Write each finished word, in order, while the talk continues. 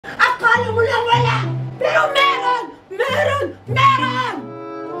Meron! Meron!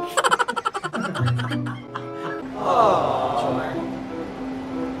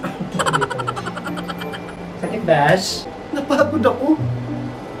 Sakit, Bash? Napagod ako.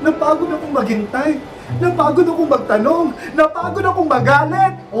 Napagod akong maghintay. Napagod akong magtanong. Napagod akong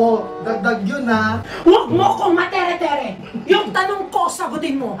magalit. Oh, dagdag yun ha. Huwag mo kong matere-tere! Yung tanong ko,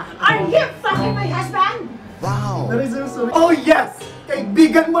 sagutin mo. Are you fucking my husband? Wow! Sorry. Oh yes!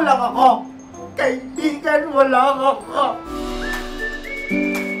 Kaibigan mo lang ako. Kaibigan mo lang ako.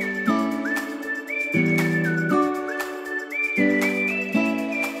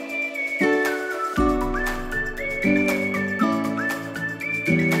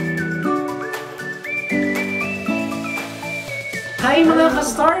 Hi mga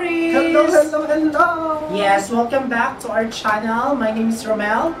ka-stories! Hello. Yes, welcome back to our channel. My name is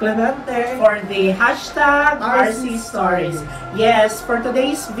Rommel Clemente. for the hashtag RC Stories. Yes, for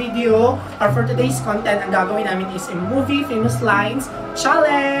today's video or for today's content, ang gagawin namin is a movie famous lines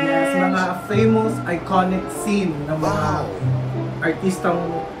challenge. Yes, mga famous, iconic scene ng mga artistang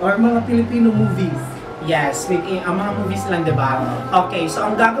or mga Filipino movies. Yes, ang mga movies lang, diba? Okay, so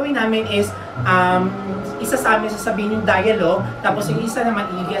ang gagawin namin is isa sa amin sasabihin yung dialogue, tapos yung isa naman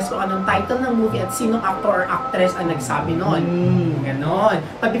i-guess kung anong title ng movie at sinong actor or actress ang nagsabi nun. Ganon.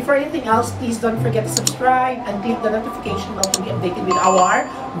 But before anything else, please don't forget to subscribe and click the notification bell to be updated with our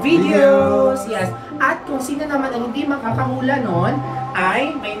videos. Yes. At kung sino naman ang hindi makakahula nun,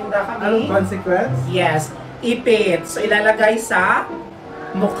 ay may nanda kami. Anong consequence? Yes. Ipit. So ilalagay sa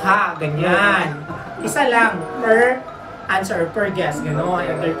mukha. Ganyan. Isa lang per answer, per guess, gano'n.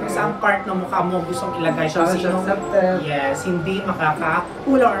 Kung saan part ng mukha mo gustong ilagay kung sino, yes, hindi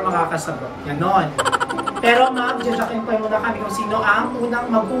makakahula or makakasagot. Gano'n. Pero mag-judgeakin po muna kami kung sino ang unang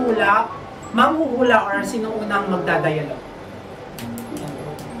manghuhula or sino unang magdadayalo.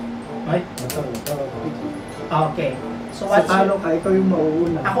 Ay? Okay. So what's talo ka, ikaw yung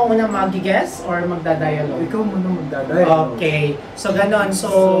mauuna. Ako unang mag-guess or magdadayalo? Ikaw muna magdadayalo. Okay. So ganon. So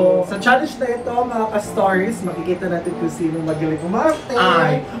sa challenge na ito, mga ka-stories, makikita natin kung sino magaling umarte,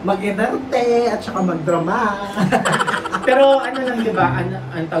 mag-inarte, at saka mag-drama. Pero ano lang, diba?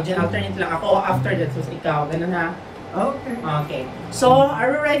 Ang tawag dyan, alternate lang ako. After that, so ikaw. Ganon na. Okay. Okay. So,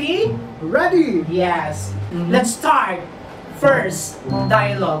 are we ready? Ready! Yes. Let's start. First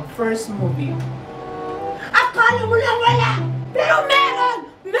dialogue. First movie. Akala mo lang wala! Pero meron!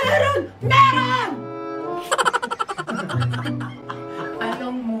 Meron! Meron!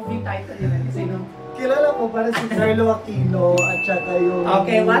 Anong movie title yun? Sino? Kilala ko para si Carlo Aquino at saka yung...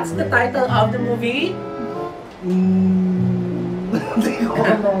 Okay, what's the title of the movie? Hindi ko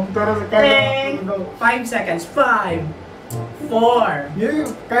alam. Pero si Carlo Aquino. 5 seconds. 5, 4, Yung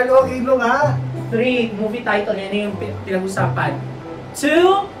Carlo Aquino nga. 3, movie title. Yan yung pinag-usapan.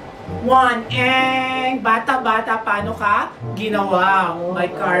 2, 1, and Bata-Bata, Paano Ka Ginawa by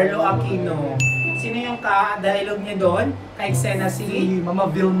Carlo Aquino. Sino yung ka-dialogue niya doon? Ka-eksena Si Mama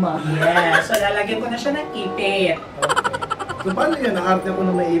Vilma. Yes, so lalagyan ko na siya ng ipit. Okay. So paano yan? Nakarte ko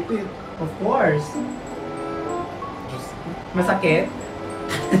na may ipit. Of course. Masakit?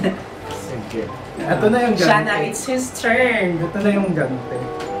 Sige. Ito na yung gante. Siya na, it's his turn. Ito na yung gante.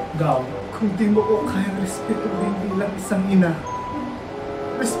 Go. Kung di mo ko kayang respetuhin bilang isang ina,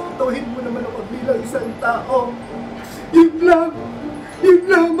 respetuhin mo naman ako bilang isang tao. Yun lang! Yun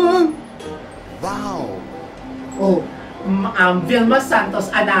lamang! Wow! Oh. Vilma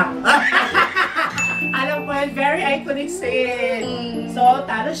Santos, anak. Alam mo yun, very iconic scene. So,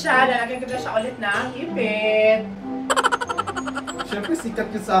 talo siya. Lalagyan ko na siya ulit ng ipit. Siyempre,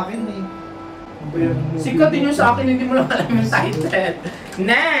 sikat yun sa akin eh. Sikat din yun sa akin, hindi mo lang alam yung title.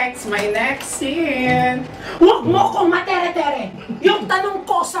 Next, my next scene. Huwag mo kong matere-tere! Yung tanong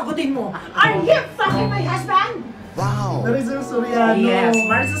ko, sagutin mo. Are you fucking my husband? Wow! Maricel Soriano. Yes,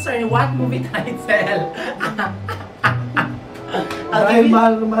 Maricel Soriano, what movie title? Dahil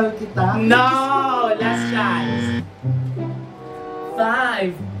mahal na mahal kita. No! Last chance.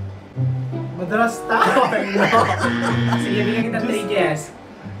 5. Madalas tayo. Sige, bigyan kita 3 guess.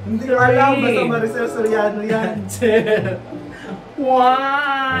 Hindi ko alam, basta Maricel Soriano yan. 2,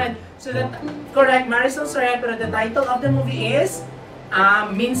 1. So correct, Maricel Soriano, pero the title of the movie is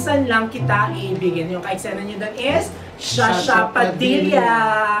Minsan Lang Kita Ibigin. Yung ka-eksena nyo doon is Shasha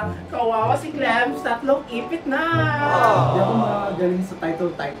Padilla. Kawawa si Clems, 3 ipit na. Hindi ako magaling sa title.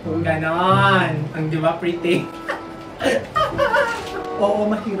 Ganon. Ang di ba pretty? Oo,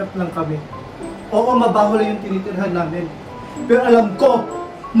 mahirap lang kami. Oo, mabaho lang yung tinitirhan namin. Pero alam ko,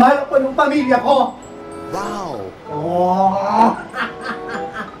 mahal ko ng pamilya ko. Wow! Oh!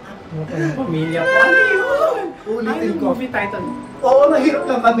 Pamilya ko. Ano yun? Ulitin Ano ko. movie title? Oo, mahirap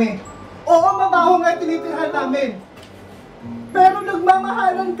lang kami. Oo, mabaho nga yung tinitirhan namin. Pero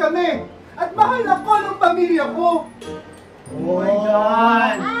nagmamahalan kami. At mahal ako ng pamilya ko. Oh my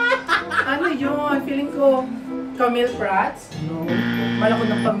God! Ano yun? Feeling ko, Camille Prats? No. Mahal ako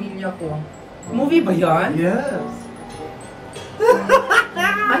ng pamilya ko. Movie ba yan? Yes.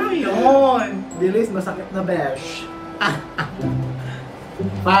 Ano yun? Bilis, masakit na besh.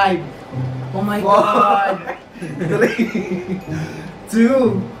 5, Oh my God! 3,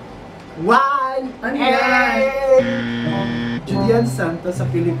 2, 1. Ano yan? Julian Santos sa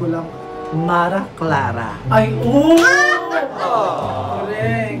pelikulang Mara Clara. Ay, oh!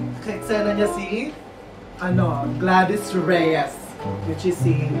 Correct. Kaksena niya si Gladys Reyes, which is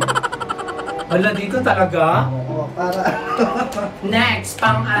si Wala dito talaga? para Next,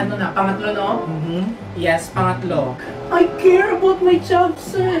 pangatlo, no? Mhm. Yes, pangatlo. I care about my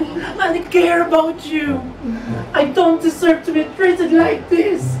Johnson. I care about you. I don't deserve to be treated like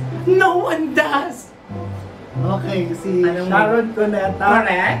this. No one does. Okay, si Anong- Sharon Cuneta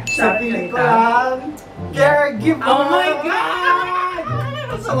Correct. sa Sharon pelikulang Caregiver. Oh my God!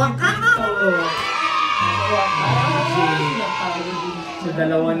 Sa wakas! So,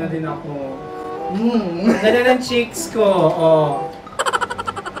 dalawa na din ako. Mm. Ganda ng cheeks ko. Oh.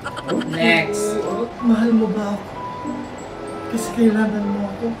 Next. Mahal mo ba ako? Kasi kailangan mo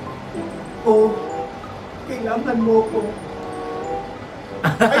ako. Oh, kailangan mo ako.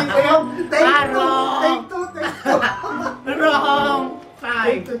 Ay, ayaw! Take two! Wrong!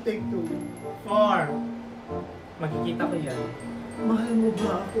 Take 5, two. 4. Makikita ko yan. Mahal mo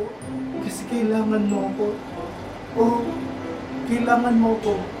ba ako? Kasi kailangan mo ako. Oh, kailangan mo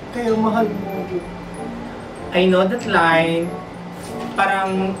ako. Kaya mahal mo ako. I know that line.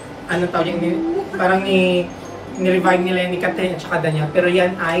 Parang, ano tawag yung, parang ni-revive nila ni Catherine at saka Daniel. Pero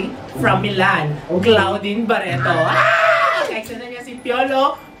yan ay from Milan. Okay. Claudine Barreto. Ah! Ex na niya si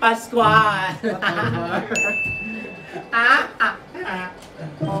Piolo Pascual.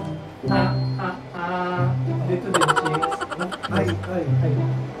 Dito din, chicks. Ay.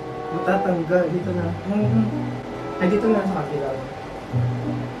 Matatanggal. Dito na. Ay, dito na sa kapila.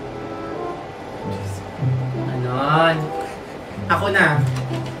 Anon. Ako na.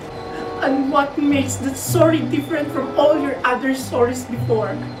 And what makes that story different from all your other stories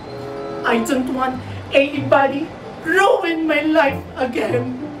before? I don't want anybody ruin my life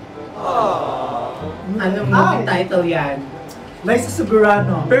again. Anong movie title yan? Liza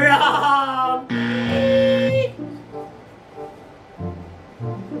Soberano. Bram!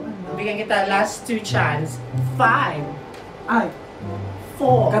 Bigyan kita last 2 chance. 5, Ay,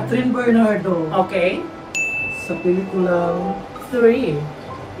 4. Catherine Bernardo. Okay. Sa pelikulang 3,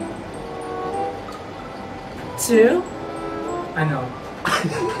 2, ano?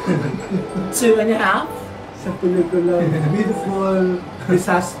 2.5? sa pelikulang Beautiful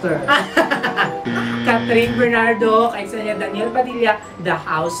Disaster. Catherine Bernardo, kaysa niya Daniel Padilla, The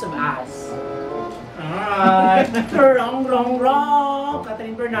House of Us. Wrong.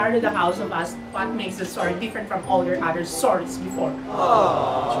 Catherine Bernardo, The House of Us. What makes the story different from all your other stories before?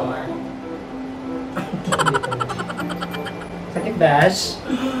 Sakit, Bash?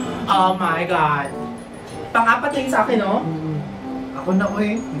 Oh my God. Pang-apat na yung sa akin, no? Ako na,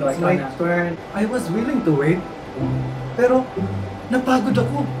 oy. Go, It's ikaw my na. turn. I was willing to wait. Pero, napagod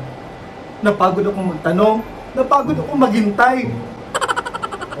ako. Napagod ako magtanong. Napagod ako maghintay.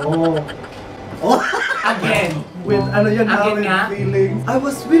 Oh. Again. With ano yan na, Again with nga? feelings. I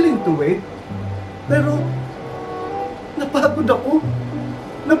was willing to wait. Pero, napagod ako.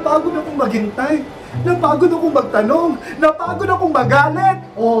 Napagod akong maghintay. Napagod akong magtanong. Napagod akong magalit.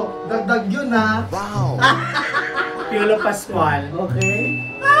 Oh, dagdag yun ha. Wow! Piolo Pascual. Okay?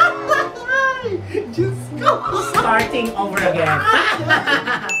 Diyos ko! Starting over again.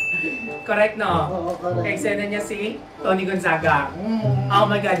 Correct, no? Oo, correct. Eksena niya si Tony Gonzaga. Oh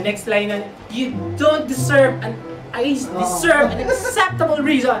my God, next line na, you don't deserve I deserve an acceptable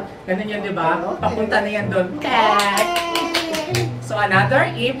reason. Ganun yun, di ba? Okay. Papunta na yan doon. So another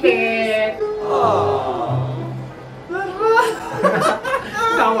ipit.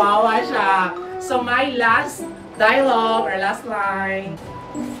 Kawawa siya. So my last dialogue or last line.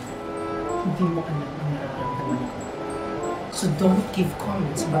 Hindi mo alam ang nararamdaman ko. So don't give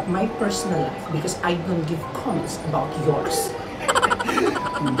comments about my personal life because I don't give comments about yours.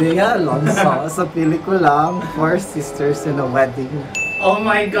 Bea Alonso sa pelikulang Four Sisters in a Wedding. Oh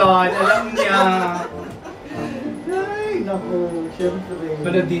my God, alam niya. Ay, naku, syempre.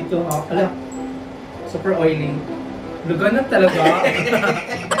 Wala dito, ha? Ala, super oily. Luganap talaga.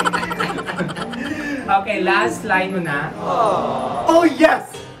 Okay, last line mo na. Oh yes!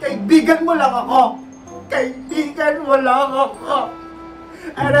 Kaibigan mo lang ako! Kaibigan mo lang ako!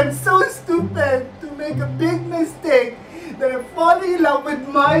 And I'm so stupid to make a big mistake that I'm falling in love with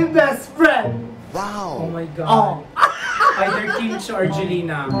my best friend. Oh Wow. my God. Oh. Either Kim siya or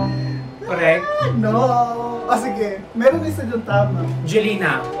Jelena. Correct? No. Sige. Meron isa dyan tama.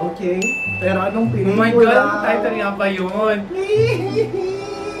 Jelena. Okay. Pero anong Oh pelikula? my God, ang title nga ba yun?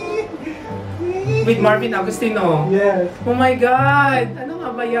 With Marvin Agustino. Yes. Oh my God! Ano nga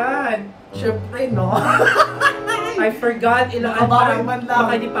ba yan? Siyempre, no? I forgot ilang Nakabawi man lang.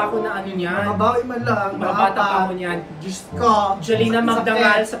 Baka di pa ako na ano niyan. Makabawi man lang. Baka bata pa ako niyan. Diyos ko. Jelena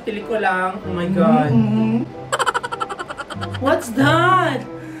Magdangal sa pelikulang. Oh my God. What's that?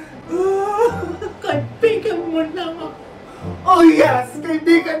 Kaibigan mo lang ako. Oh yes!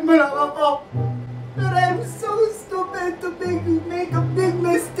 Kaibigan mo lang ako. But I'm so stupid to make a big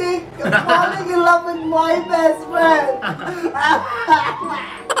mistake of falling in love with my best friend.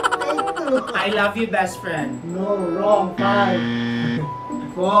 Take two. I love you, best friend. No, wrong.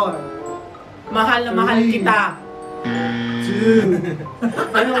 5, 4, Mahal na mahal kita. 2,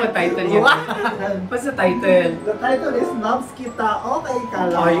 Ano ba title yan? 1. What's the title? The title is Loves Kita. Okay ka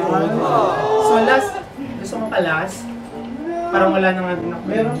lang. Ayun. So last, gusto mo pa last? Parang wala na nga din ako.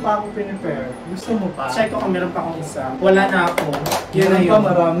 Meron pa akong pinipare. Gusto mo pa? Check ko kung meron pa akong isa. Wala na ako. Yun na Meron yun. pa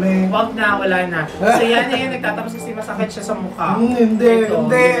marami. Wag na, wala na. So yan na yun, nagtatapos kasi masakit siya sa mukha. Hindi, Ito,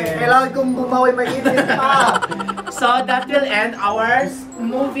 hindi. yeah. Kailangan kong bumawi mainit pa. So that will end our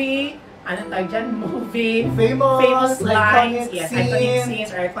movie. Ano tawag dyan? Movie. Famous lines. iconic Yes, scene iconic scenes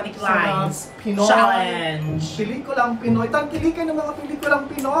or iconic sa lines. Pinoy. Challenge. Pelikulang Pinoy. Tangkilikan ng mga pelikulang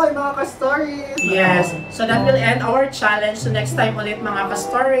Pinoy, mga ka-stories. Yes. So that will end our challenge. So next time ulit mga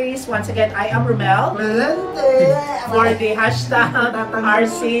ka-stories. Once again, I am Rommel. Clemente. For the hashtag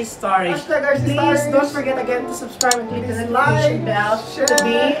RC Stories. Hashtag RC Please Stories. don't forget again to subscribe and click the Please notification like, bell share. to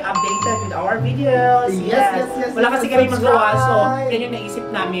be updated with our videos. Yes. Wala kasi kami magawa, so subscribe. yan yung naisip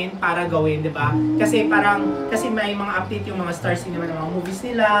namin para gawin, di ba? Kasi may mga update yung mga stars cinema ng mga movies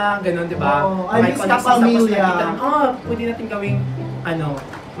nila, ganun, di ba? Oh, I May miss connections, Kapamilya. tapos nakita namin, pwede natin gawing,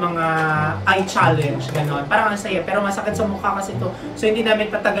 mga eye challenge, gano'n. Parang ang saya, pero masakit sa mukha kasi to. So, hindi namin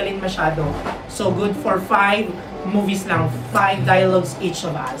patagalin masyado. So, good for 5 movies lang. 5 dialogues each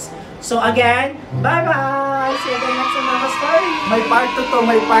of us. So, again, bye-bye! See you again next time, mga story! May part 2 to,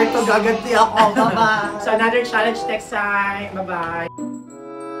 may part 2. Gaganti ako. Bye-bye. So, another challenge next time. Bye-bye!